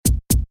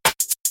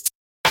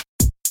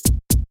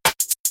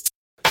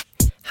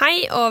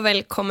Hei og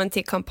velkommen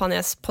til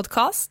Kampanjes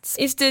podcast.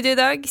 I studio I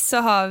dag så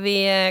har vi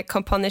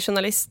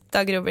kampanjejournalist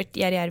Dag Robert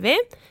Jerjärvi.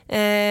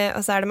 Og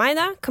så det meg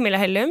da,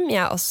 Camilla Hellum.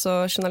 Jeg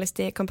også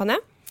journalist I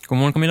Kampanje.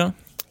 God morgen, Camilla.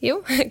 Jo,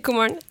 god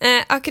morgen.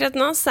 Akkurat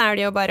nå så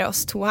det jo bare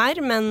oss to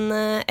her, men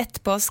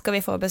etterpå skal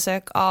vi få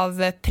besøk av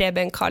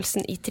Preben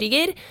Karlsen I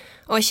Trigger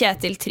og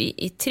Kjetil Try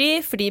I Try,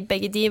 fordi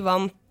begge de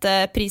vant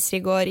priser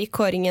I går I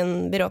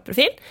kåringen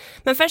byråprofil.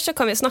 Men først så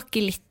kan vi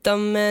snakke litt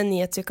om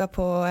nyhetsuka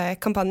på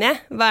Kampanje.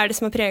 Hva det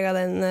som har preget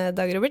den,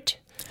 Dag Robert?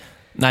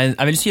 Nei,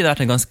 jeg vil si det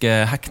vært en ganske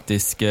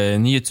hektisk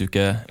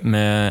nyhetsuke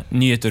med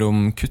nyheter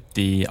om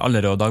kutt I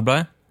Aller og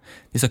Dagbladet.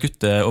 De skal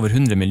kutte over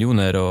 100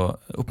 millioner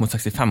og opp mot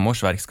 65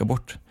 årsverk skal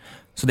bort.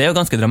 Så det jo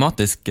ganske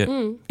dramatisk.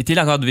 I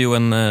tillegg hadde vi jo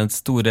en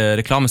stor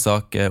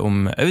reklamesak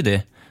om Audi,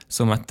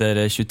 som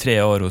etter 23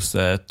 år hos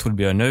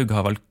Torbjørn Naug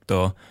har valgt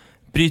å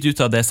bryte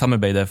ut av det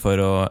samarbeidet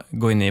for å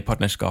gå inn I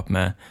partnerskap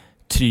med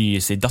Try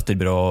sitt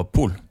datterbyrå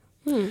Pol.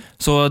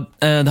 Så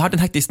det har vært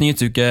en hektisk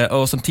nyhetsuke,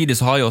 og samtidig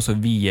så har jo også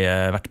vi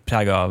vært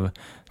preget av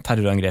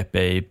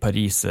terrorangrepet I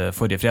Paris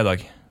forrige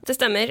fredag. Det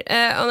stemmer,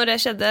 og når det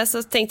skjedde så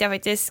tenkte jeg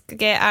faktisk,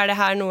 okay, det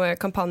her noe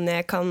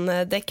Kampanje kan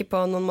dekke på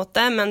noen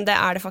måte, men det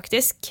det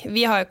faktisk.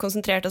 Vi har jo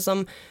konsentrert oss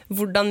om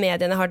hvordan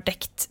mediene har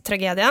dekt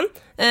tragedien,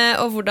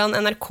 og hvordan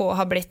NRK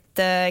har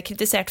blitt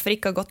kritisert for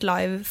ikke å ha gått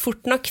live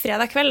fort nok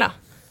fredag kveld da.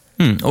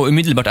 Og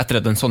umiddelbart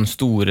etter at en sånn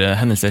stor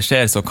hendelse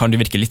skjer, så kan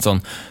det virke litt sånn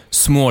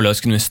smålig å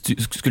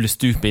skulle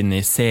stupe inn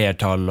I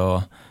seertall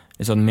og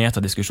en sånn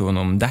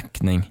metadiskusjon om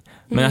dekning.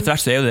 Men etter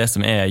hvert så jo det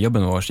som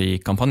jobben vår I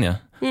Kampanje.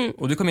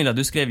 Og du Camilla,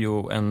 du skrev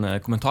jo en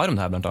kommentar om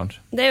det her blant annet.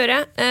 Det gjorde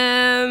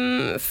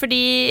jeg,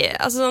 fordi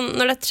altså,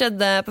 når dette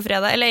skjedde på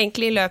fredag, eller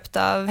egentlig I løpet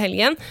av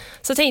helgen,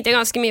 så tenkte jeg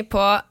ganske mye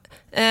på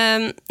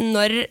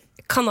når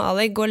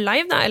kanaler går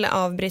live da, eller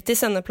avbryter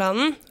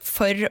sendeplanen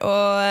for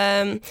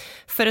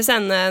å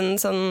sende en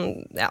sånn,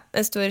 ja,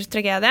 en stor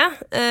tragedie.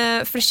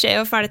 For det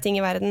skjer jo fæle ting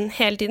I verden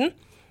hele tiden.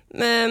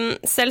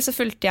 Selv så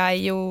fulgte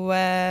jeg jo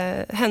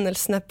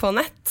hendelsene på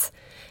nett,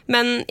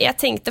 men jeg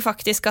tenkte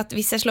faktisk at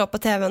hvis jeg slår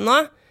på TV nå,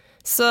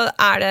 så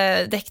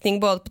det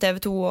dekning både på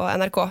TV2 og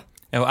NRK.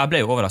 Ja, og jeg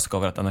ble jo overrasket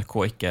over at NRK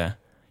ikke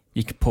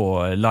gikk på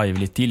live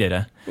litt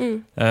tidligere.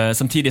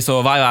 Samtidig så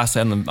var jeg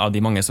så en av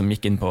de mange som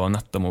gikk inn på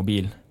nett og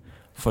mobil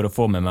for å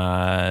få med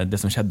meg det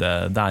som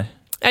skjedde der.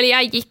 Eller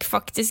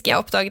jeg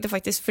oppdaget det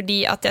faktisk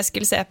fordi at jeg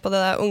skulle se på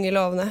det der unge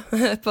lovene,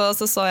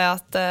 så jeg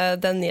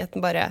at den nyheten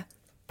bare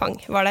pang,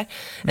 var der.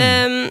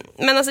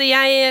 Men altså,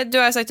 du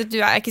har jo sagt at du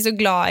ikke så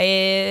glad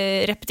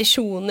I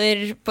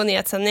repetisjoner på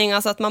nyhetssending,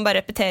 altså at man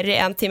bare repeterer I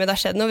 1 time, da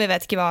skjedde noe, vi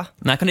vet ikke hva.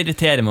 Nei, jeg kan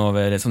irritere meg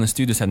over sånne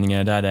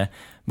studiosendinger der det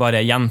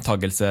bare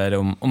gjentagelser,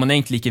 om man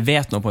egentlig ikke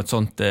vet noe på et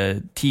sånt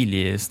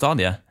tidlig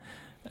stadie.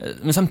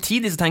 Men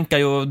samtidig så tenker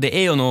jeg jo, det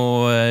jo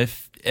noe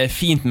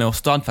fint med å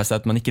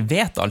stadfeste at man ikke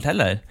vet alt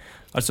heller.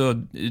 Altså,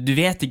 du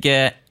vet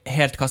ikke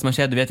helt hva som har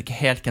skjedd, du vet ikke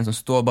helt hvem som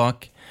står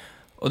bak.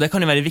 Og det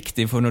kan jo være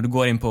viktig, for når du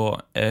går inn på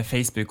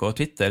Facebook og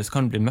Twitter, så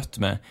kan du bli møtt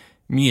med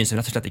mye som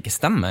rett og slett ikke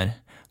stemmer.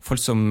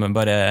 Folk som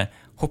bare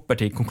hopper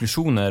til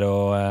konklusjoner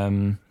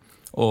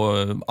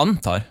og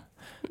antar.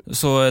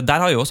 Så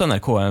der har jo også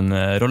NRK en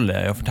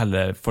rolle I å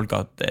fortelle folk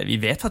at vi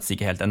vet faktisk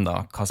ikke helt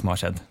enda hva som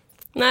har skjedd.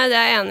 Nei, det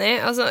jeg enig I.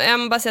 Altså, jeg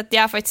må bare si at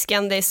jeg faktisk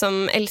en av de som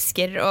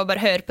elsker å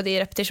bare høre på de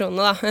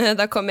repetisjonene. Da,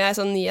 da kommer jeg I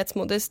sånn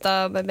nyhetsmodus, da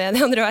ber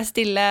de andre være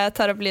stille,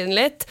 tar opp lyden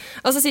litt.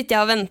 Og så sitter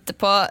jeg og venter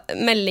på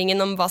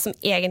meldingen om hva som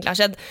egentlig har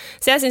skjedd.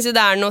 Så jeg synes jo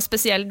det noe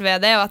spesielt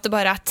ved det, og at det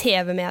bare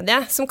TV-medie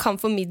som kan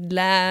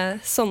formidle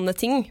sånne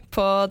ting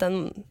på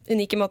den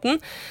unike måten.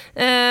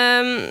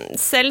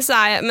 Selv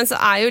så men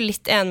så jeg jo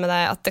litt enig med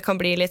deg at det kan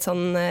bli litt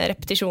sånn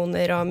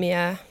repetisjoner og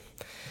mye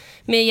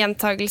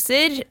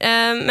gjentagelser,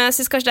 men jeg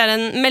synes kanskje det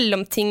en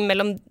mellomting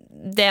mellom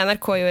det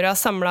NRK gjorde og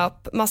samlet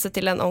opp masse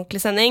til en ordentlig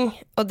sending,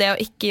 og det å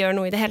ikke gjøre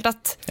noe I det hele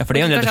tatt. Ja, for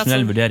det jo en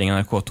redaksjonell vurdering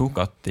NRK tok,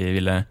 at de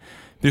ville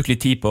bruke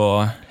litt tid på å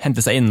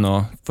hente seg inn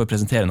og få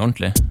presentere den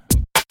ordentlig.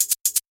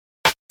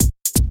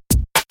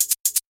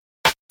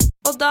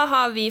 Og da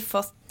har vi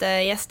fått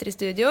gjester I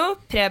studio.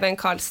 Preben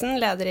Karlsen,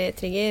 leder I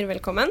Trigger,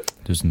 velkommen.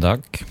 Tusen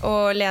takk.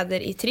 Og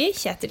leder I Try,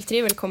 Kjetil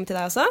Try, velkommen til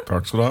deg også.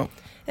 Takk skal du ha.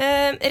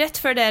 Rett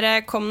før dere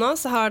kom nå,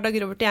 så har Dag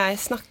Robert og jeg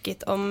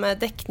snakket om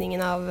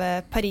dekningen av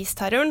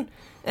Paris-terroren.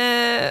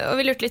 Og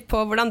vi lurte litt på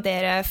hvordan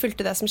dere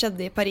fulgte det som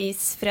skjedde I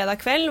Paris fredag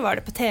kveld. Var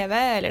det på TV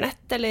eller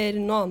nett eller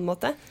noen annen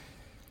måte?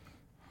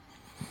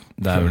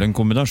 Det vel en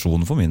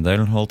kombinasjon for min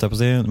del, holdt jeg på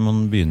å si.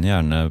 Man begynner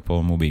gjerne på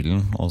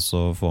mobilen, og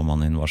så får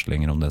man inn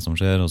varslinger om det som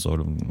skjer, og så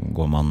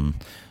går man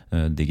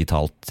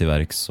digitalt til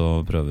verks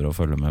og prøver å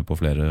følge med på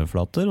flere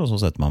flater, og så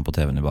setter man på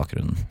TV-en I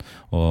bakgrunnen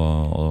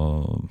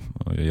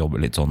og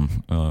jobber litt sånn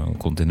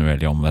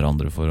kontinuerlig om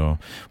hverandre for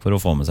å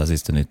få med seg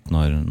siste nytt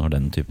når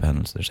den type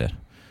hendelser skjer.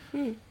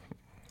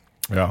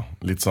 Ja,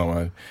 litt samme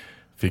her.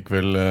 Fikk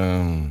vel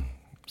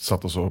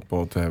satt oss opp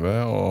på TV,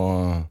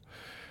 og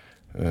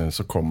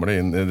så kommer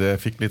det inn,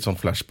 det fikk litt sånn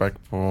flashback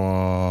på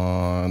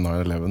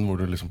 9/11,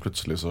 hvor det liksom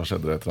plutselig så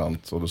skjedde det et eller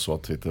annet, og du så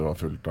at Twitter var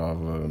fullt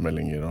av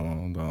meldinger,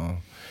 og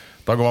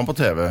da går man på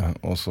TV,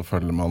 og så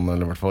følger man,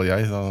 eller I hvert fall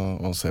jeg, da,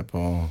 og ser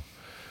på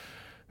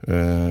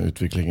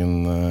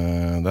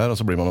utviklingen der, og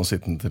så blir man jo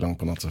sittende til langt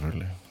på natt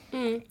selvfølgelig.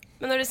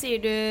 Men når du sier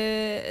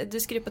du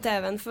skrur på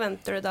TV-en,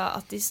 forventer du da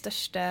at de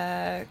største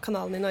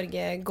kanalene I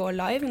Norge går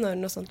live når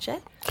noe sånt skjer?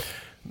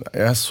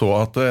 Jeg så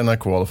at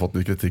NRK hadde fått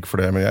litt kritikk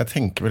for det, men jeg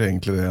tenker vel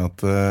egentlig det at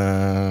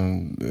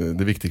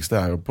det viktigste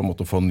jo på en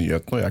måte å få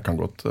nyheten, og jeg kan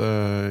godt,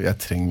 jeg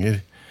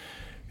trenger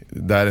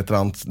det et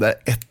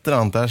eller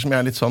annet der som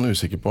jeg litt sånn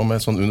usikker på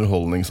med et sånn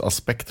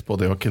underholdningsaspekt på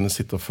det å kunne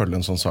sitte og følge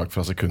en sånn sak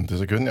fra sekund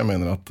til sekund. Jeg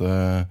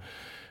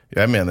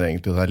mener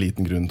egentlig at det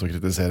liten grunn til å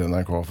kritisere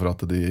NRK for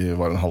at de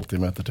var en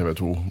halvtime etter TV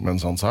 2 med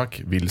en sånn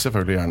sak. Vil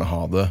selvfølgelig gjerne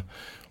ha det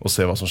og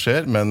se hva som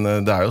skjer, men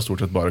det jo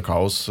stort sett bare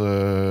kaos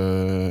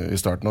I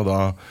starten, og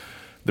da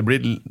det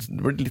blir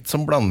litt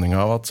sånn blanding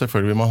av at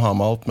selvfølgelig vil man ha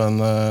med alt, men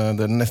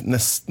det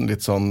nesten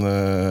litt sånn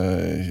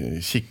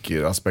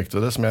kikkeraspekt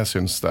ved det som jeg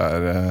synes det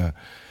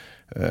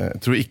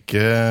jeg tror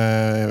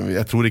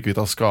ikke vi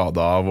tar skade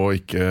av å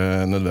ikke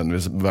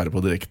nødvendigvis være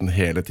på direkten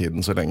hele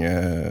tiden så lenge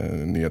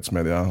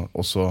nyhetsmedia,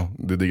 også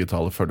de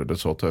digitale, følger det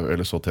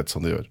så tett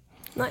som de gjør.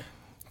 Nei.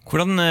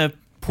 Hvordan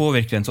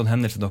påvirker en sånn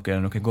hendelse dere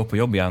når dere går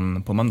på jobb igjen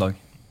på mandag?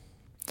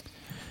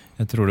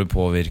 Jeg tror det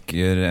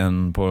påvirker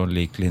en på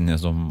lik linje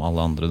som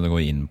alle andre det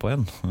går inn på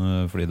en,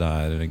 fordi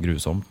det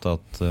grusomt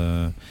at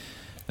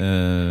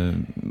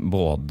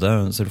både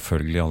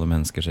selvfølgelig alle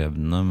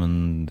menneskeskjebnene, men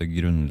de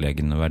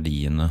grunnleggende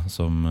verdiene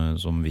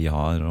som vi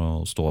har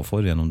å stå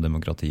for gjennom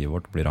demokratiet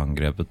vårt blir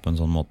angrepet på en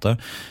sånn måte.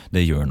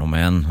 Det gjør noe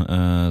med en.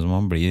 Så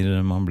man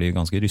blir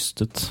ganske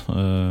rystet,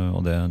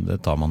 og det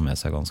tar man med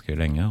seg ganske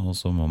lenge, og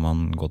så må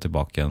man gå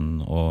tilbake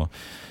igjen og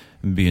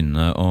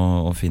begynne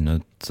å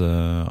finne ut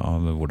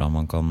av hvordan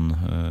man kan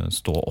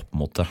stå opp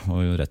mot det,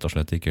 og rett og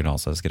slett ikke la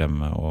seg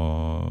skremme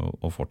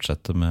og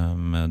fortsette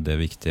med det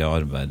viktige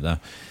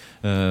arbeidet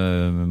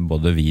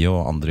både vi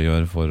og andre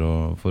gjør for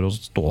å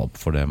stå opp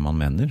for det man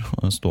mener,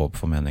 stå opp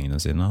for meningene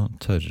sine,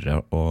 tørre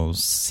å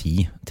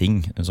si ting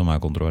som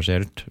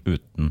kontroversielt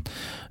uten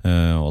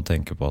å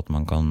tenke på at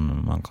man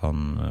kan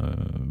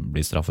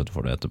bli straffet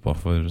for det etterpå,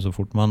 for så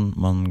fort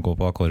man går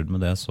på akkord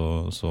med det,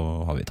 så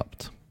har vi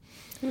tapt.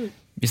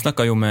 Vi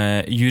snakket jo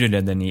med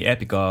jurylederen I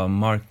Epica,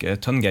 Mark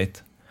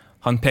Tungate.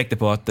 Han pekte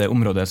på at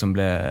området som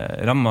ble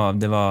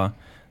rammet, det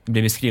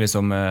ble beskrivet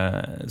som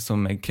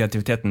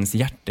kreativitetens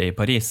hjerte I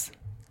Paris.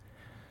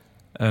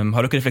 Har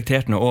dere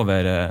reflektert noe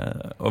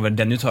over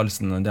den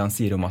uttalelsen, det han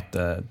sier om at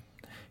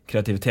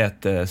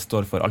kreativitet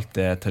står for alt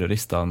det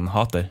terroristene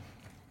hater?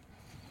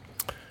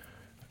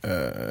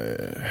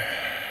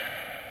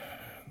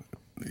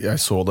 Jeg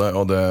så det,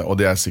 og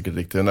det sikkert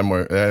riktig. Jeg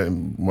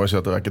må si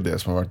at det ikke det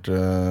som har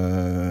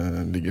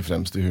ligger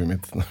fremst I huet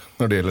mitt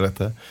når det gjelder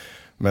dette.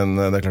 Men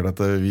det klart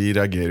at vi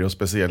reagerer jo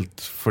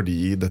spesielt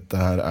fordi dette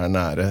her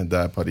nære.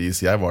 Det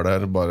Paris. Jeg var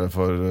der bare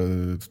for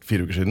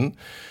 4 uker siden.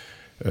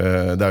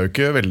 Det jo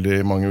ikke veldig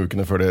mange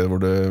ukene før det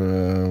hvor det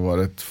var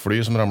et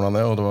fly som ramlet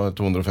ned, og det var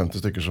 250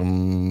 stykker som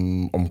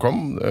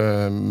omkom.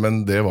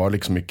 Men det var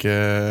liksom ikke,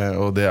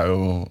 og det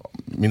jo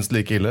minst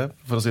like ille,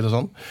 for å si det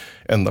sånn.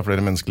 Enda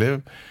flere menneskeliv.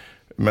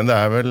 Men det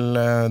vel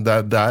det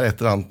et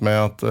eller annet med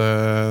at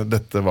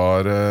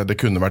det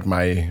kunne vært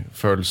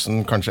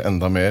meg-følelsen, kanskje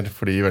enda mer,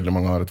 fordi veldig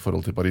mange har et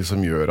forhold til Paris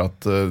som gjør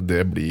at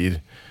det blir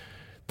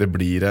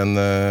en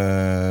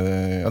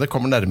det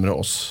kommer nærmere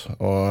oss,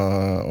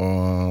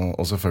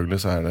 og selvfølgelig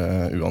så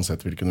det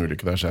uansett hvilken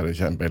ulykke det så det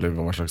kjempe, eller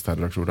hva slags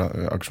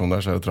terroraksjon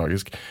det så det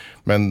tragisk.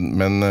 Men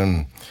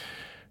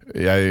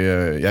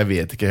jeg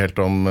vet ikke helt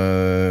om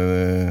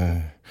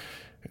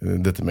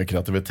dette med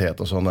kreativitet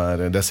og sånn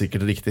det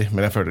sikkert riktig,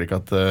 men jeg føler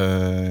ikke at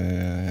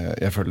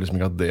jeg føler liksom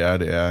ikke at det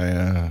det jeg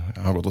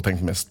har gått og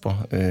tenkt mest på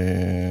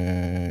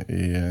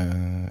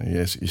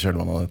I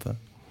kjølvannet av dette.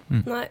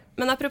 Nei,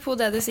 men apropos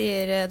det du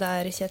sier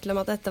der, Kjetil, om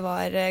at dette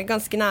var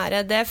ganske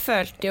nære, det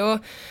følte jo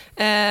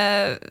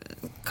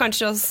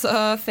kanskje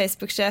også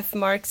Facebook-sjef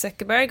Mark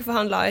Zuckerberg, for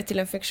han la jo til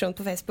en funksjon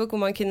på Facebook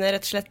hvor man kunne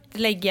rett og slett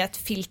legge et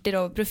filter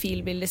over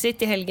profilbildet sitt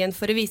I helgen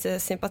for å vise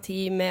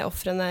sympati med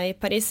offrene I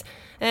Paris.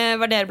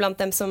 Var dere blant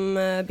dem som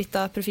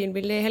bytta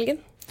profilbilde I helgen?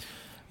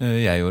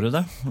 Jeg gjorde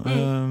det.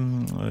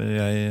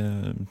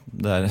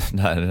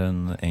 Det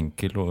en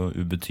enkel og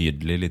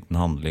ubetydelig liten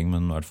handling,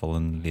 men I hvert fall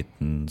en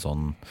liten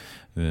sånn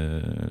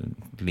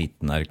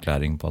liten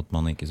erklæring på at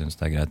man ikke synes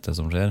det greit det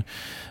som skjer.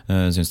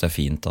 Synes det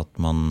fint at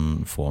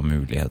man får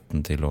muligheten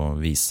til å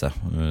vise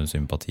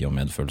sympati og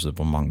medfølelse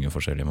på mange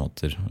forskjellige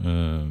måter.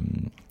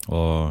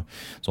 Og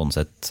sånn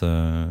sett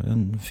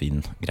en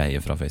fin greie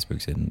fra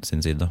Facebook sin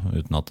side,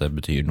 uten at det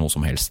betyr noe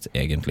som helst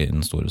egentlig I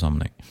den store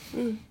sammenheng.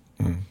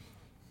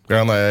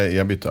 Ja, nei,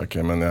 jeg bytta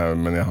ikke, men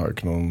jeg har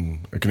ikke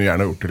noen... Jeg kunne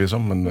gjerne gjort det,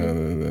 liksom, men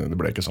det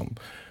ble ikke sånn.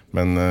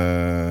 Men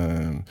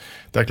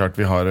det klart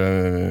vi har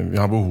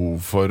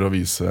behov for å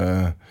vise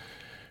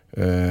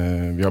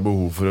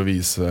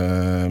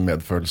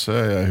medfølelse.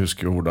 Jeg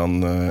husker jo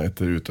hvordan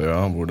etter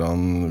Utøya,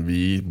 hvordan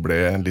vi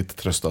ble litt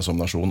trøstet som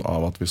nasjon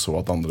av at vi så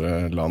at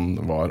andre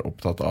land var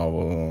opptatt av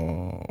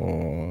å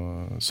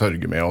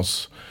sørge med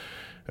oss.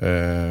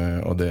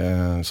 Og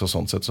så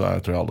sånn sett så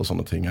tror jeg alle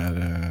sånne ting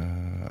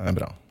er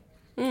bra.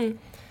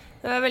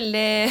 Det var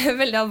veldig,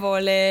 veldig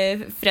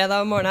alvorlig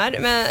fredag morgen her,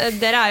 men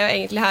dere jo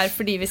egentlig her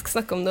fordi vi skal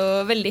snakke om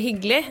noe veldig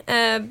hyggelig.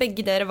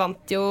 Begge dere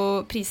vant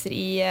jo priser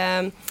i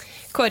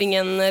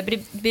kåringen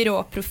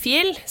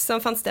Byråprofil,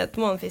 som fant sted på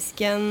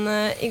Månefisken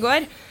i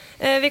går.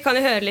 Vi kan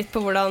jo høre litt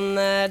på hvordan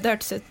det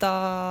hørtes ut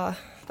da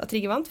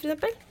Trygge vant, for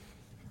eksempel.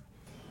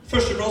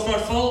 Førsteplass i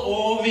hvert fall,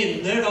 og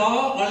vinner da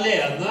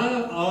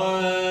alene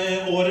av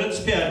årets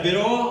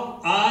PR-byrå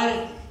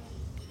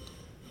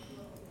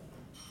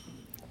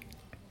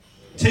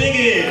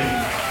Trigger!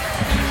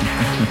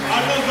 Det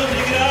noen fra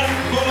Trigger her?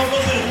 Kom opp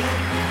på scenen!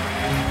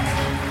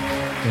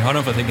 Vi har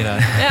noen fra Trigger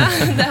her. Ja,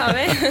 det har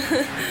vi.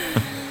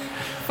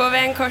 Får vi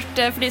en kort,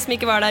 for de som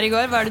ikke var der i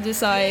går, hva det du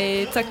sa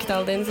i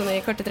takketalen din, sånn i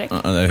korte trekk?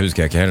 Det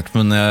husker jeg ikke helt,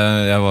 men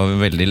jeg var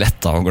veldig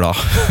letta og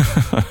glad.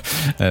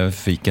 Jeg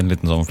fikk en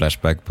liten sånn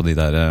flashback på de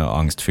der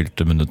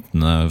angstfylte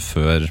minuttene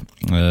før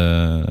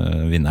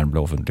vinneren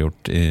ble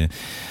offentliggjort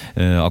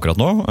akkurat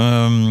nå.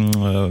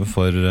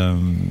 For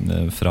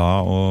fra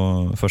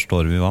første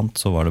året vi vant,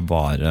 så var det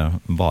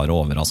bare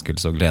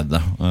overraskelse og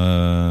glede.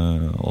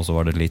 Og så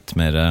var det litt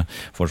mer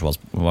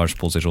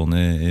forsvarsposisjon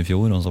i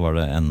fjor, og så var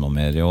det enda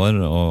mer i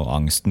år, og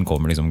angsten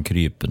kommer liksom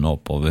krypende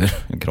oppover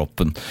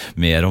kroppen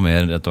mer og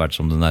mer etter hvert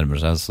som det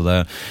nærmer seg. Så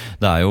det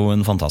jo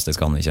en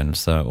fantastisk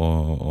anerkjennelse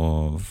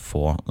å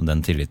få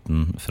den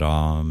tilliten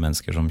fra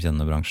mennesker som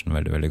kjenner bransjen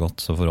veldig, veldig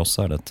godt. Så for oss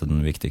dette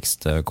den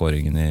viktigste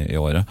kåringen i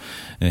året,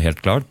 helt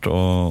klart,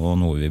 og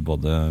noe vi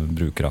både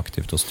bruker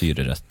aktivt og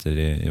styrer etter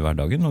i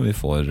hverdagen, og vi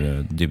får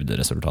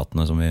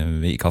dybderesultatene som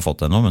vi ikke har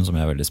fått ennå, men som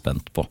jeg veldig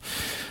spent på.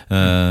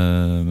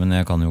 Men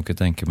jeg kan jo ikke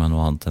tenke meg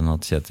noe annet enn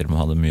at Kjetil må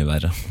ha det mye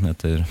verre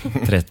etter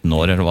 13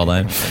 år, eller hva det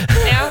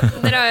Ja,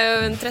 dere har jo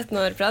en 13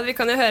 år prat. Vi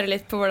kan jo høre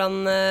litt på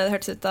hvordan det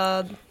hørtes ut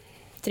da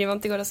Trygge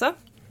vant i går også.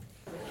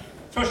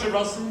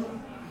 Førsteplassen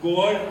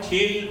går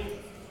til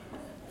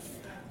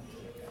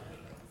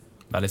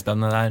Veldig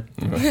spennende der.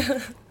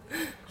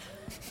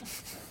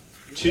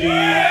 Trygge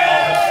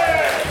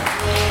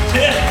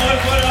 13 år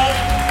foran.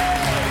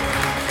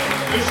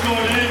 Du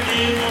slår det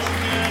i norsk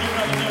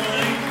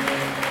reklamesammenheng.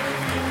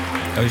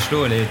 Ja, vi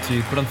slår litt.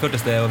 Hvordan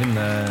føltes det å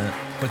vinne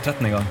for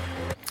 13. gang?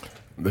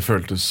 Det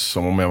føltes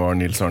som om jeg var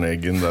Nils Arne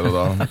Eggen der og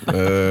da.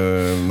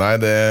 Nei,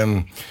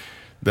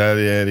 det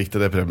riktig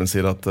det Preben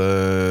sier, at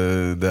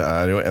det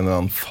jo en eller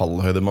annen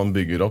fallhøyde man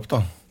bygger opp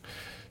da,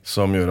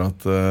 som gjør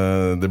at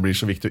det blir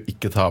så viktig å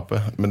ikke tape.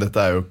 Men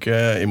dette jo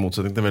ikke, i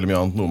motsetning til veldig mye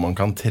annet, noe man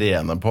kan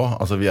trene på.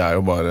 Altså vi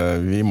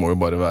må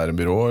jo bare være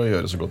byrå og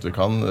gjøre så godt vi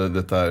kan.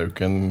 Dette jo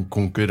ikke en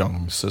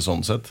konkurranse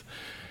sånn sett.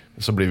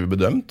 Så blir vi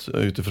bedømt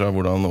utifra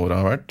hvordan året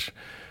har vært.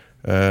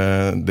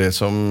 Det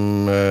som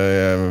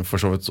jeg for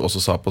så vidt også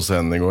sa på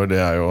scenen i går, det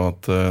jo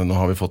at nå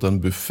har vi fått en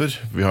buffer.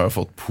 Vi har jo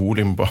fått pol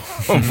inn på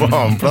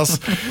annen plass,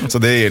 så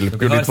det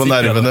hjelper jo litt på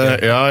nervene.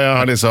 Ja, jeg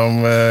har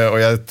liksom, og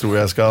jeg tror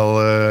jeg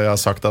har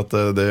sagt at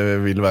det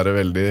vil være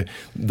veldig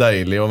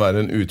deilig å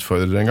være en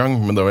utfordrer en gang,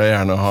 men da vil jeg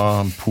gjerne ha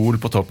pol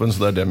på toppen,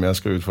 så det dem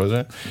jeg skal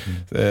utfordre.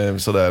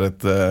 Så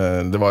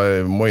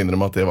må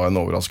innrømme at det var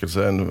en overraskelse,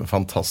 en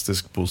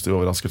fantastisk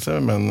positiv overraskelse,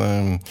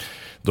 men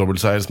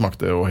dobbeltseier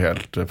smakte jo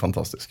helt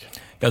fantastisk.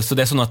 Ja, så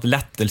det sånn at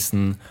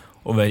lettelsen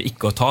over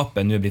ikke å tape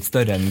nå blitt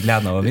større enn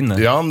gleden av å vinne?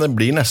 Ja, det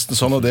blir nesten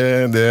sånn, og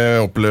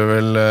det opplever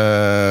vel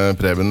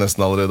Preben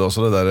nesten allerede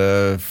også, det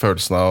der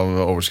følelsen av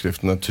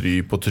overskriftene try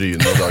på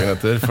trynet dagen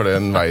etter, for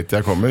den vet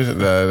jeg kommer.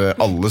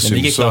 Alle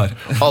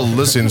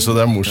syns jo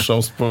det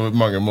morsomst på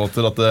mange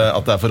måter at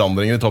det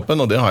forandringer i toppen,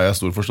 og det har jeg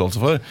stor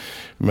forståelse for.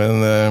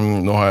 Men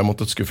nå har jeg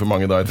måttet skuffe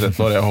mange da i 13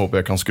 år, jeg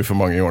håper jeg kan skuffe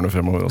mange i årene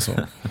fremover også.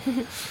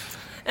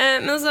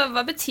 Men altså,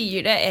 hva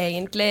betyr det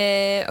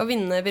egentlig å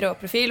vinne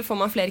byråprofil? Får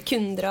man flere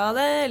kunder av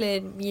det,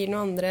 eller gir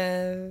noen andre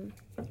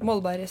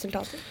målbare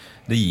resultater?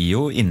 Det gir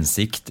jo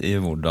innsikt i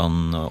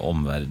hvordan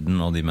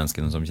omverdenen og de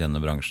menneskene som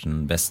kjenner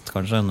bransjen best,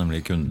 kanskje,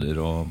 nemlig kunder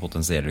og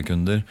potensielle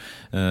kunder,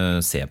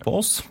 ser på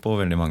oss på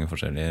veldig mange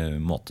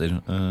forskjellige måter.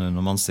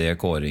 Når man ser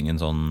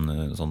kåringen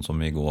sånn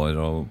som i går,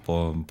 og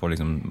på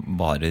liksom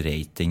bare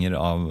ratinger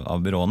av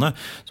byråene,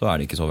 så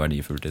det ikke så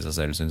verdifullt i seg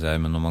selv, synes jeg.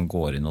 Men når man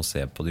går inn og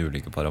ser på de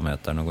ulike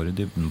parameterne og går i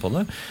dybden på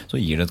det, så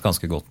gir det et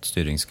ganske godt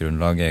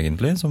styringsgrunnlag,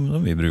 egentlig, som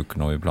vi bruker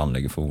når vi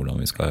planlegger for hvordan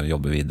vi skal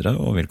jobbe videre,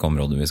 og hvilke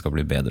områder vi skal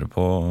bli bedre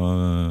på.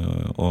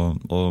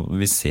 Og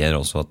vi ser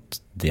også at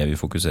det vi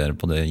fokuserer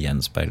på, det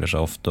gjenspeiler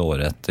seg ofte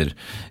året etter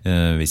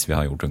hvis vi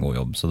har gjort en god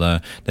jobb. Så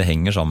det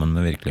henger sammen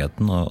med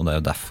virkeligheten, og det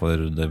jo derfor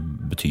det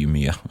betyr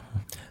mye.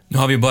 Nå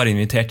har vi bare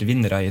invitert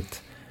vinnere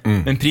hit,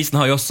 men prisen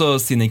har jo også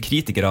sine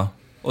kritikere,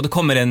 og det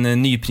kommer en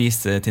ny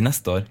pris til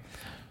neste år.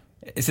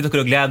 Sitter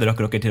dere og gleder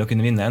dere til å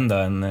kunne vinne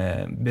enda en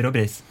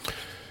byråpris?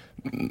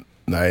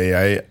 Nei,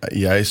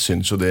 jeg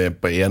synes jo det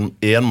på en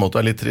måte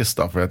litt trist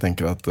da, for jeg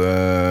tenker at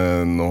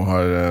nå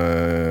har,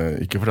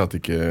 ikke fordi at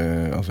ikke,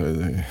 altså,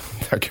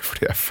 det ikke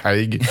fordi jeg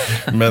feig,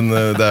 men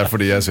det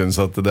fordi jeg synes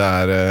at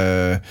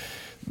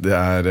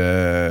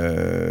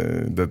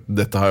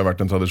dette har jo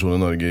vært en tradisjon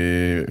i Norge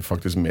i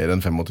faktisk mer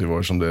enn 25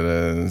 år, som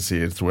dere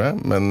sier, tror jeg,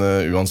 men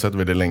uansett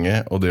veldig lenge,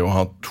 og det å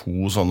ha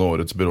 2 sånne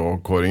årets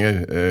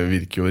byråkåringer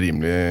virker jo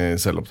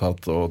rimelig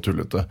selvopptatt og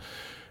tullete.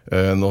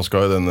 Nå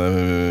skal jo denne,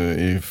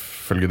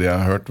 ifølge det jeg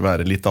har hørt,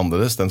 være litt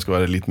annerledes. Den skal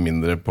være litt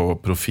mindre på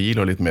profil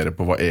og litt mer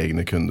på hva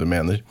egne kunder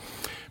mener.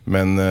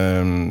 Men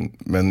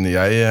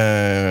jeg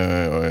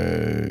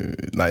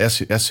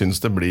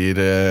synes det blir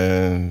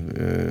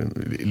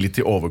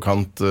litt i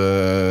overkant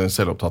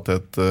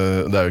selvopptatthet.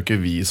 Det jo ikke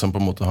vi som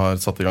på en måte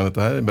har satt i gang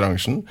dette her i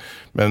bransjen,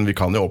 men vi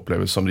kan jo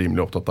oppleves som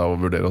rimelig opptatt av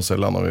å vurdere oss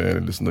selv når vi,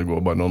 liksom, det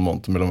går bare noen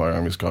måneder mellom hver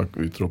gang vi skal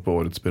utrope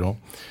årets byrå.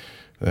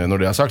 Når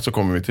det sagt, så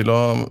kommer vi til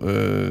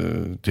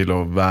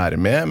å være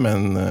med, men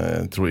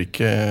jeg tror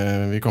ikke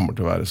vi kommer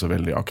til å være så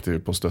veldig aktive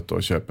på å støtte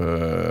og kjøpe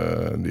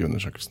de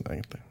undersøkelsene,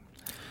 egentlig.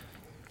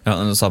 Ja,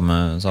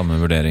 samme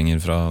vurderinger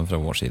fra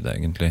vår side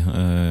egentlig.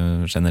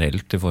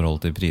 Generelt i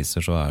forhold til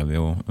priser så vi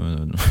jo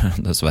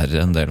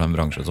dessverre en del av en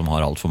bransje som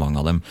har alt for mange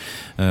av dem.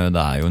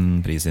 Det jo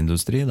en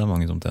prisindustri, det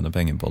mange som tjener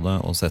penger på det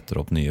og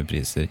setter opp nye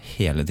priser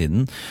hele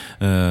tiden.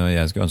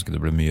 Jeg skulle ønske det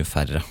ble mye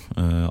færre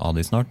av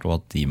de snart, og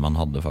at de man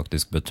hadde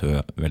faktisk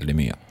betød veldig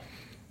mye.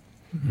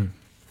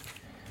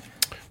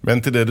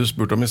 Men til det du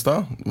spurte om i sted,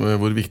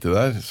 hvor viktig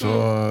det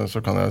så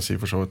kan jeg si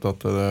for så vidt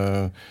at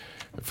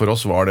for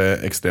oss var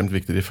det ekstremt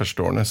viktig de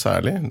første årene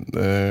særlig,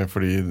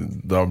 fordi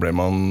da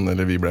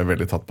vi ble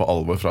veldig tatt på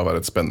alvor fra å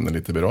være et spennende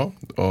lite byrå,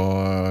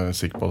 og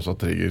sikker på også at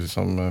Trigger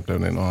som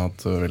Plevnin har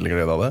hatt veldig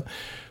glede av det.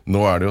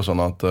 Nå det jo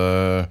sånn at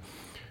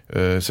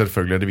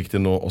selvfølgelig det viktig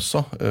nå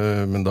også,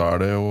 men da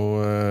det jo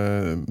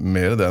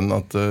mer den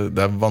at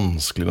det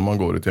vanskelig når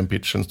man går ut i en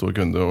pitch, en stor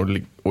kunde,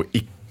 og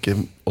ikke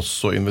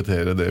også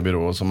invitere det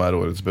byrået som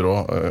årets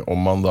byrå,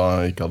 om man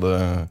da ikke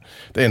hadde...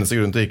 Det eneste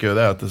grunnen til å ikke gjøre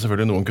det at det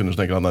selvfølgelig noen kunder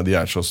som tenker at nei, de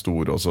så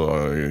store og så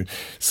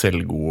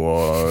selvgode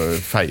og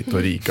feite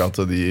og rike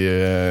at de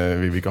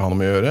vil vi ikke ha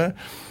noe med å gjøre.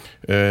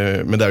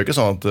 Men det jo ikke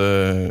sånn at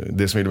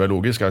det som vil være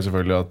logisk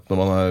selvfølgelig at når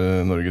man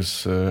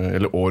Norges,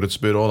 eller årets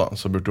byrå da,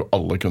 så burde jo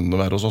alle kundene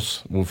være hos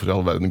oss. Hvorfor i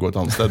all verden gå et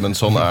annet sted? Men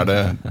sånn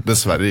det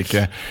dessverre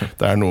ikke.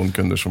 Det noen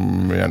kunder som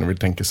gjerne vil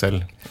tenke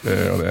selv,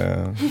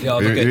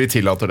 og vi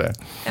tillater det.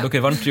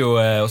 Dere vant jo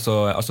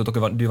også,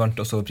 du vant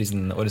også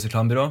prisen Årets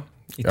reklamebyrå,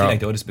 i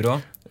tillegg til Årets byrå,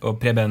 og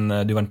Preben,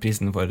 du vant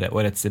prisen for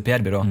Årets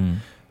PR-byrå.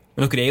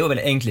 Men dere jo vel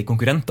egentlig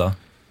konkurrenter?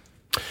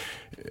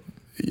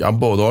 Ja,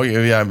 både og.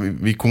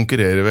 Vi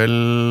konkurrerer vel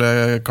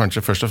kanskje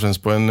først og fremst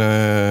på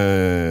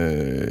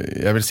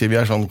jeg vil si vi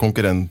sånn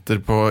konkurrenter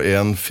på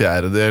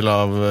 1/4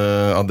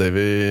 av det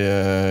vi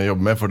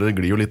jobber med, for det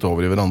glir jo litt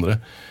over i hverandre.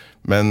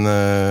 Men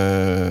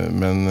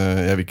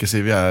jeg vil ikke si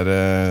vi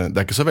det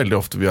ikke så veldig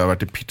ofte vi har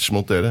vært i pitch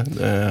mot dere.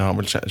 Det har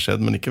vel skjedd,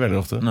 men ikke veldig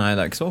ofte. Nei,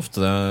 det ikke så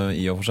ofte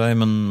i og for seg,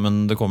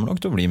 men det kommer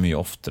nok til å bli mye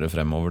oftere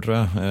fremover, tror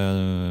jeg.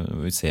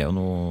 Vi ser jo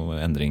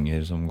noen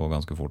endringer som går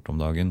ganske fort om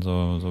dagen,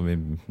 så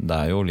det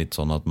jo litt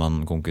sånn at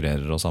man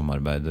konkurrerer og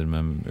samarbeider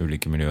med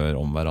ulike miljøer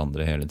om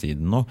hverandre hele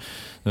tiden nå.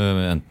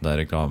 Enten det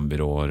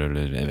reklamebyråer,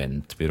 eller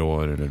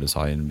eventbyråer, eller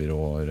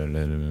designbyråer,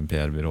 eller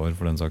PR-byråer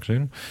for den saks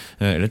skyld.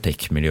 Eller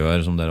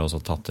tech-miljøer, som dere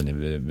også har tatt inn i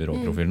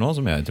byråprofil nå,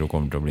 som jeg tror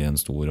kommer til å bli en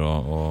stor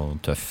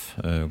og tøff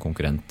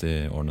konkurrent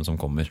i årene som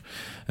kommer.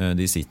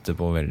 De sitter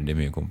på veldig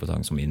mye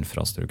kompetanse om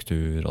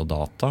infrastruktur og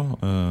data,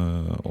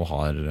 og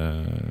har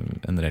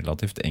en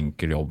relativt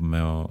enkel jobb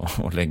med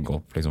å legge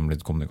opp liksom,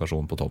 litt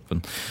kommunikasjon på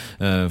toppen,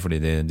 fordi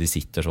de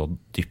sitter så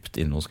dypt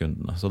inne hos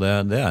kundene. Så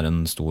det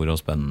en stor og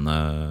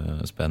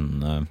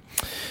spennende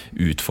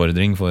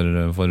utfordring for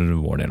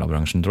vår del av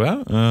bransjen, tror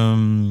jeg.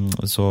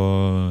 Så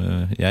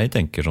jeg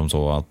tenker som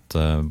så at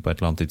på et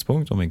eller annet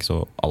tidspunkt, om ikke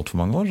så alt for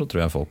mange år, så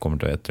tror jeg folk kommer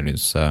til å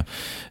etterlyse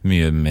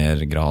mye mer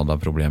grad av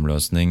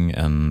problemløsning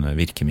enn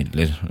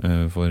virkemidler.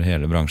 For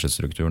hele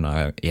bransjestrukturen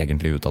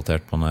egentlig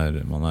utdatert. Man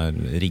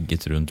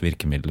rigget rundt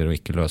virkemidler og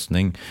ikke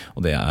løsning,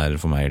 og det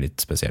for meg litt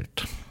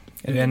spesielt.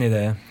 Du enig i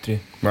det, Try?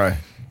 Nei.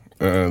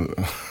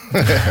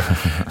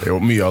 Jo,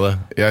 mye av det.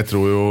 Jeg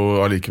tror jo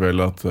allikevel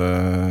at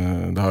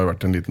det har jo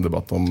vært en liten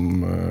debatt om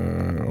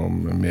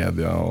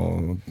media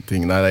og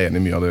ting. Nei, jeg enig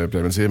i mye av det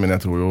Preben sier, men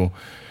jeg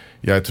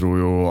tror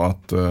jo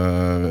at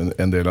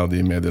en del av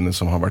de mediene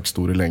som har vært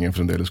store lenge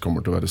fremdeles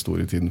kommer til å være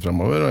store i tiden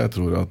fremover, og jeg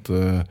tror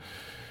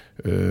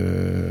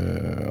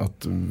at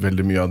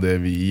veldig mye av det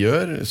vi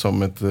gjør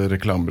som et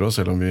reklamebyrå,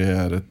 selv om vi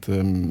et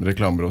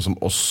reklamebyrå som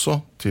også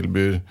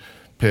tilbyr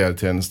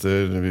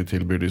PR-tjenester, vi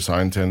tilbyr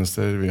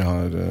design-tjenester, vi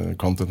har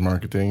content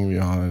marketing, vi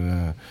har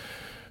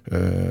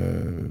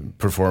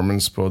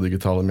performance på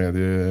digitale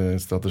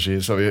mediestrategier,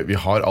 så vi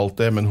har alt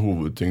det, men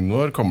hovedtyngden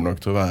vår kommer nok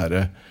til å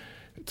være,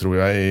 tror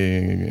jeg,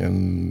 i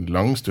en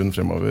lang stund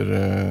fremover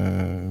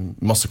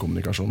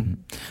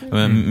massekommunikasjon.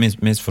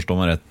 Misforstå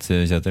meg rett,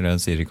 Kjetil, jeg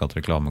sier ikke at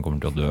reklame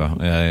kommer til å dø.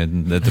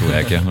 Det tror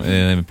jeg ikke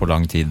på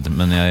lang tid,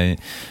 men jeg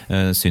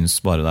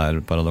synes bare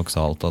det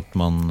paradoksalt at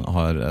man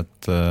har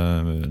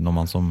når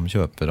man som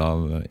kjøper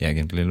av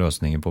egentlig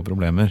løsninger på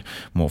problemer,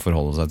 må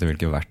forholde seg til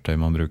hvilke verktøy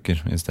man bruker,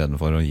 i stedet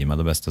for å gi meg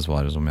det beste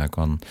svaret som jeg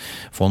kan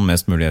få den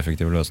mest mulig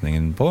effektive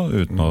løsningen på,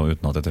 uten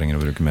at jeg trenger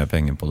å bruke mer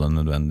penger på den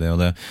nødvendige. Og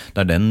det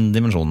den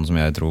dimensjonen som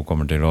jeg jeg tror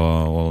kommer til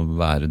å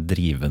være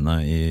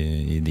drivende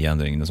i de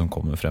endringene som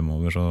kommer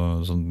fremover.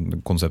 Så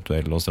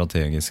konseptuelle og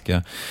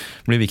strategiske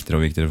blir viktigere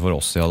og viktigere for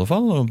oss i alle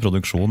fall. Og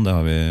produksjon, det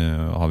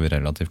har vi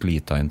relativt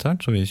lite av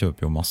internt, så vi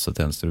kjøper jo masse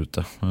tjenester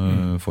ute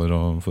for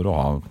å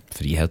ha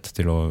frihet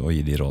til å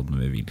gi de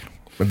rådene vi vil.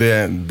 Men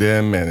det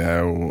mener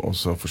jeg jo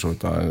også for så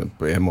vidt er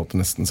på en måte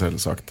nesten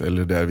selvsagt,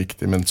 eller det er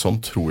viktig, men sånn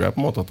tror jeg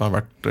på en måte at det har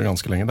vært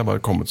ganske lenge. Det har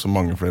bare kommet så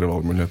mange flere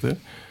valgmuligheter,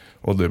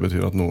 og det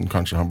betyr at noen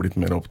kanskje har blitt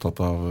mer opptatt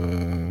av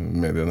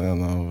mediene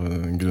enn av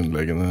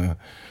grunnleggende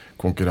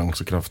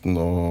konkurransekraften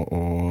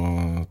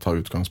og ta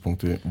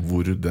utgangspunkt i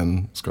hvor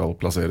den skal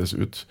plasseres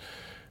ut.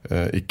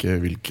 Ikke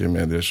hvilke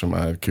medier som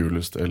er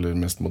kulest eller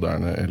mest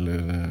moderne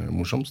eller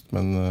morsomst,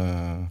 men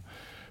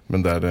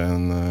der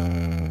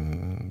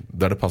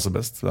det passer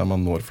best, der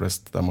man når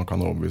flest, der man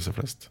kan overbevise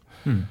flest,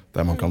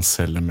 der man kan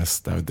selge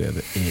mest, det er jo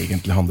det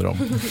egentlig handler om.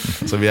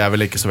 Så vi er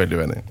vel ikke så veldig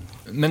uenige.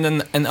 Men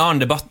en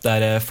annen debatt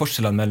der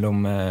forskjellene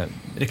mellom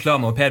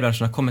reklame- og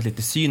PR-bransjen har kommet litt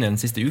til syne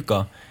den siste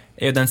uka,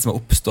 er jo den som har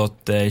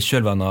oppstått i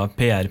kjølvannet av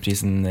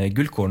PR-prisen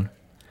Gullkorn.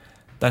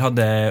 Der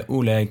hadde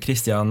Ole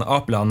Kristian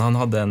Apeland, han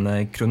hadde en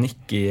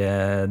kronikk i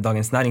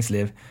Dagens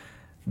Næringsliv,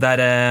 der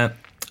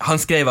han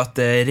skrev at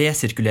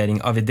resirkulering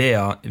av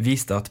ideer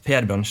viste at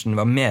PR-bransjen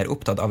var mer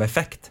opptatt av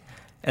effekt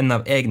enn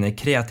av egne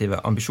kreative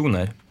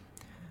ambisjoner.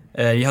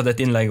 Vi hadde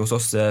et innlegg hos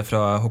oss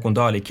fra Håkon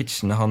Dahl i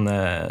Kitchen. Han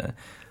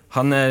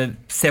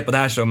ser på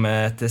det her som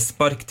et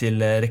spark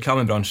til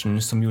reklamebransjen,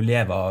 som jo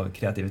lever av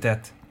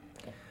kreativitet.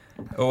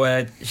 Og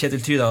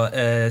Kjetil Tryda,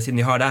 siden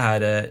vi har det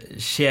her,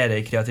 skjer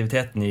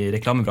kreativiteten i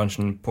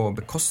reklamebransjen på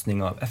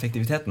bekostning av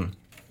effektiviteten?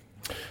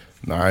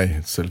 Nei,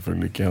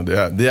 selvfølgelig ikke.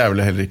 Det er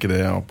vel heller ikke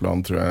det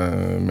Apeland tror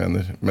jeg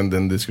mener. Men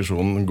den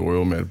diskusjonen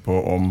går jo mer på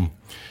om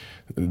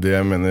det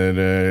jeg mener.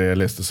 Jeg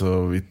leste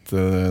så vidt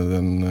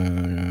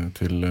den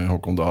til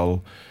Håkon Dahl.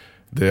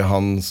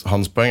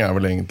 Hans poeng er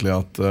vel egentlig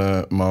at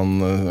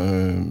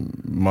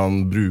man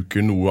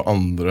bruker noe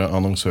andre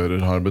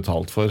annonsører har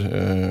betalt for,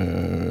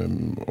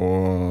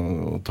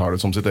 og tar det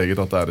som sitt eget,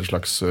 at det er et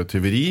slags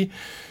tyveri.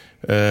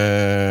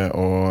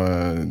 Og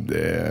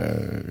det...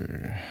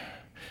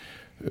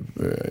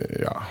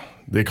 Ja,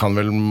 det kan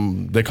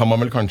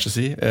man vel kanskje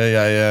si.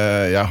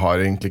 Jeg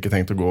har egentlig ikke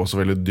tenkt å gå så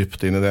veldig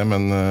dypt inn i det,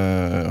 men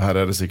her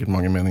er det sikkert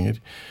mange meninger.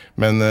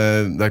 Men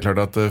det er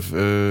klart at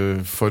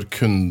for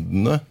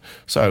kundene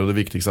så er jo det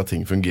viktigste at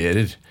ting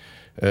fungerer.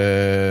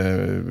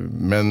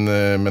 Men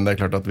det er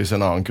klart at hvis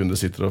en annen kunde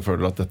sitter og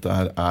føler at dette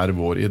er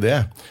vår idé,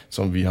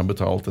 som vi har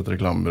betalt et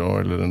reklamebyrå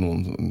eller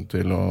noen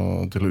til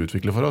å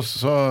utvikle for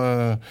oss,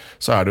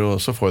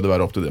 så får det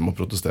være opp til dem å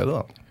protestere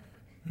da.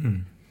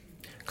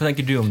 Hva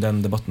tenker du om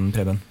den debatten,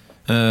 Preben?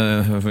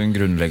 For en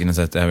grunnleggende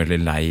sett er jeg veldig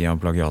lei av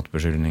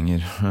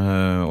plagiatbeskyldninger,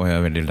 og jeg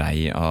er veldig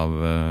lei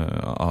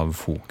av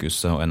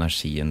fokuset og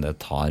energien det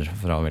tar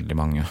fra veldig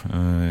mange.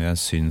 Jeg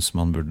synes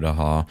man burde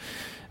ha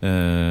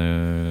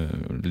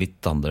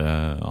litt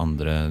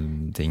andre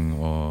ting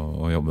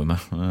å jobbe med.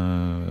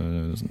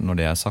 Når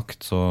det er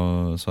sagt, så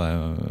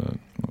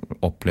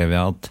opplever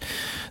jeg at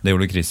det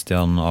Ole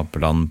Kristian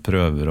Apeland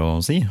prøver å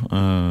si,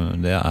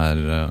 det er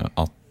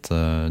at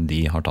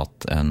de har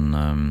tatt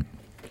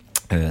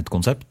et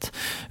konsept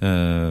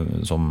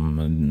som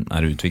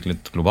er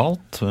utviklet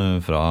globalt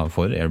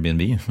for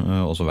Airbnb,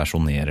 og så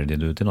versjonerer de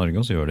det ut i Norge,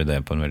 og så gjør de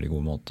det på en veldig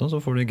god måte, og så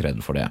får de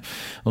kred for det.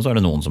 Og så er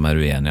det noen som er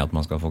uenige at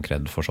man skal få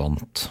kred for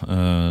sånt.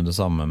 Det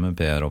samme med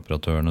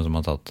PR-operatørene som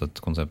har tatt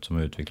et konsept som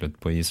er utviklet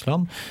på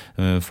Island,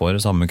 for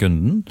samme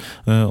kunden,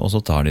 og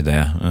så tar de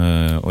det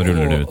og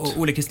ruller det ut.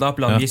 Og Ole Kristian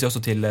Apeland viser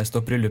også til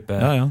stoppbryllupet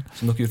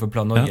som dere gjorde for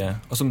Plan Norge,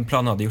 og som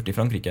Plan hadde gjort i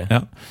Frankrike.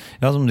 Ja,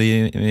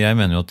 jeg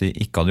mener jo at de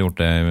ikke hadde gjort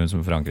det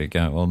som Frankrike,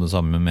 og det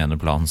samme mener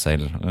Plan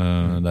selv.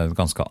 Det er et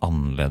ganske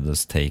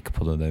annerledes take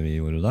på det vi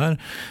gjorde der,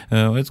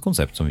 og et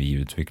konsept som vi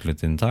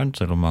utviklet internt,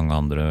 selv om mange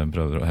andre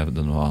prøver å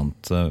hevde noe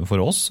annet.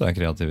 For oss er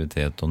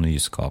kreativitet og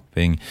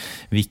nyskaping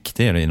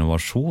viktig, eller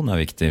innovasjon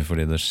er viktig,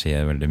 fordi det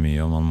skjer veldig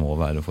mye, og man må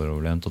være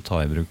foroverlent og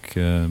ta i bruk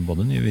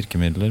både nye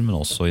virkemidler, men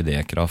også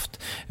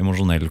idékraft.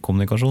 Emosjonell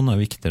kommunikasjon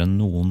er viktigere enn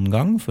noen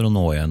gang for å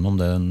nå gjennom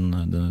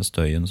den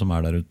støyen som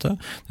er der ute.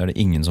 Det er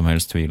det ingen som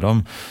helst tvil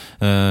om.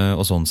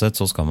 Og sånn sett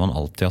så skal man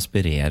alltid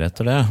aspirere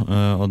etter det,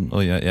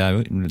 og jeg er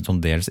jo sånn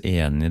dels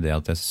enig i det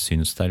at jeg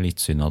synes det er litt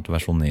synd at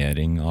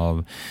versjonering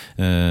av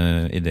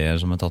ideer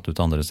som er tatt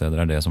ut andre steder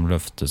er det som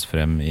løftes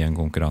frem i en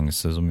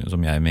konkurranse som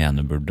jeg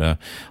mener burde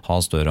ha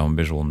større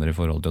ambisjoner i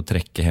forhold til å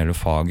trekke hele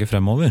faget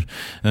fremover.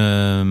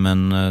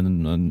 Men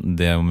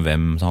det om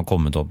hvem som har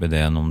kommet opp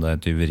ideen, om det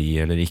er tyveri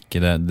eller ikke,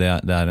 det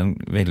er en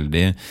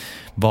veldig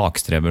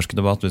bakstrebersk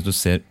debatt hvis du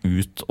ser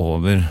ut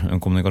over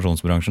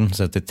kommunikasjonsbransjen,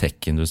 sett i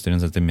tech-industrien,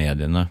 sett i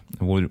mediene,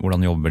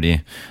 hvordan jobber de?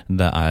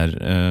 Det er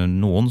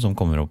noen som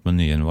kommer opp med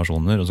nye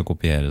innovasjoner, og så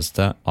kopieres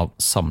det av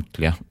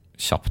samtlige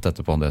kjapt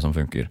etterpå det som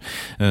funker.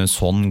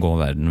 Sånn går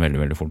verden veldig,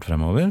 veldig fort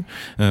fremover,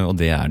 og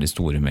det de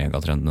store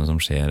megatrendene som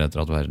skjer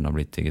etter at verden har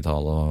blitt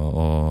digital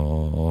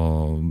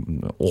og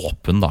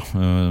åpen da.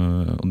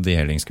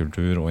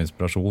 Delingskultur og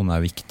inspirasjon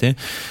viktig.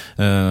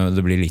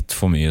 Det blir litt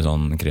for mye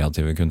sånn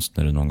kreative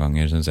kunstnere noen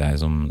ganger, synes jeg,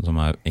 som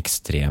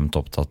ekstremt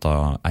opptatt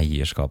av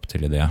eierskap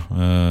til idé.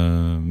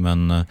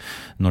 Men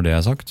når det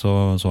sagt,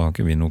 så har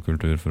ikke vi noe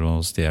kultur for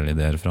å stjele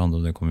ideer fra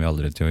andre, det kommer vi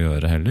aldri til å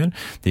gjøre heller.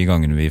 De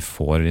gangene vi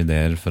får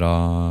ideer fra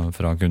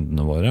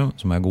kundene våre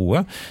som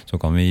gode, så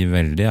kan vi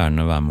veldig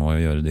gjerne være med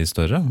å gjøre de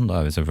større. Da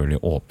vi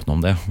selvfølgelig åpne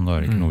om det. Da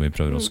det ikke noe vi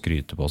prøver å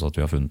skryte på oss at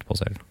vi har funnet på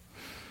selv.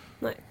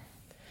 Nei.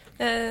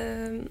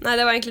 Nei,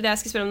 det var egentlig det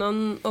jeg skulle spørre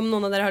om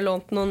noen av dere har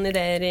lånt noen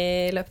ideer i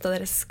løpet av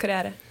deres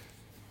karriere.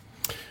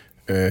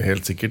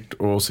 Helt sikkert,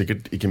 og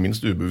sikkert ikke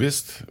minst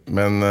ubevisst,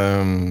 men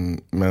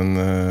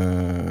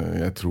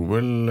jeg tror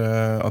vel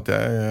at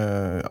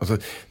altså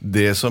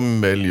det som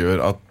vel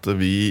gjør at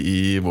vi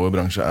i vår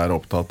bransje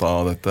opptatt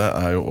av dette,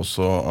 jo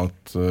også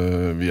at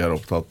vi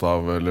opptatt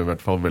av, eller i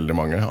hvert fall veldig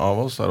mange av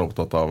oss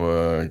opptatt av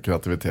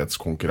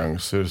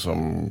kreativitetskonkurranser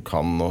som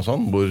kan og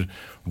sånn,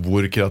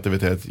 hvor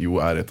kreativitet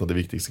jo et av de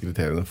viktigste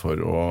kriteriene for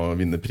å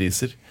vinne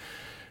priser.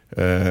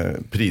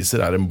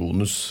 Priser en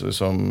bonus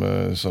som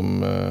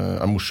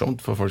morsomt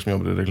for folk som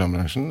jobber i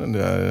reklamebransjen,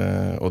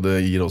 og det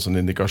gir også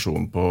en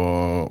indikasjon på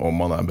om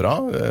man bra.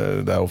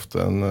 Det ofte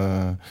en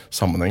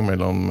sammenheng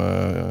mellom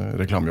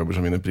reklamejobber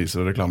som vinner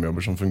priser og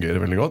reklamejobber som fungerer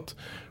veldig godt,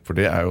 for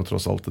det jo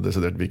tross alt det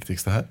desidert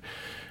viktigste her.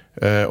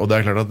 Og det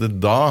klart at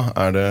da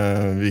det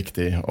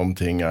viktig om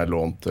ting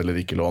lånt eller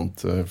ikke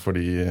lånt,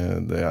 fordi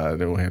det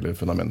jo hele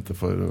fundamentet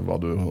for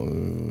hva du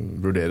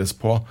vurderes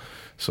på.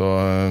 Så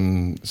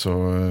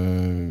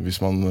hvis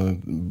man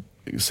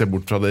ser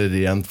bort fra det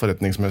rent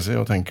forretningsmessig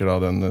og tenker da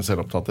den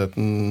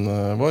selvopptattheten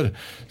vår,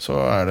 så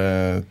det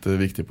et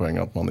viktig poeng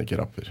at man ikke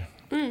rapper.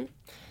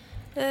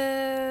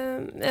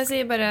 Jeg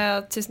sier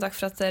bare tusen takk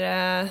for at dere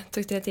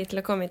tok dere tid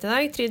til å komme hit i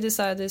dag. Tryd, du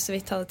sa jo du så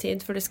vidt hadde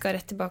tid, for du skal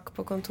rett tilbake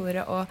på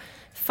kontoret og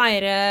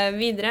feire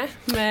videre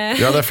med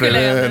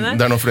kollegene.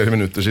 Det nå flere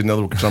minutter siden jeg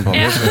hadde drukket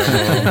champagne, så jeg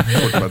må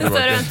forte meg tilbake. Så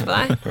venter på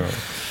deg.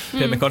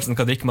 Preben Karlsen,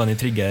 hva drikker man i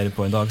Trigger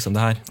på en dag som det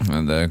her?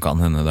 Det kan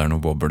hende det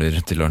noen bobler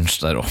til lunsj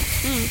der også.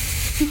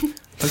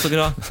 Takk skal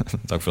dere ha.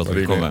 Takk for at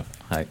dere kom med.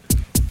 Hei.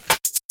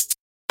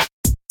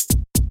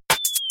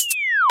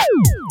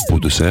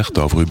 Produsert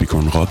av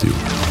Rubicon Radio.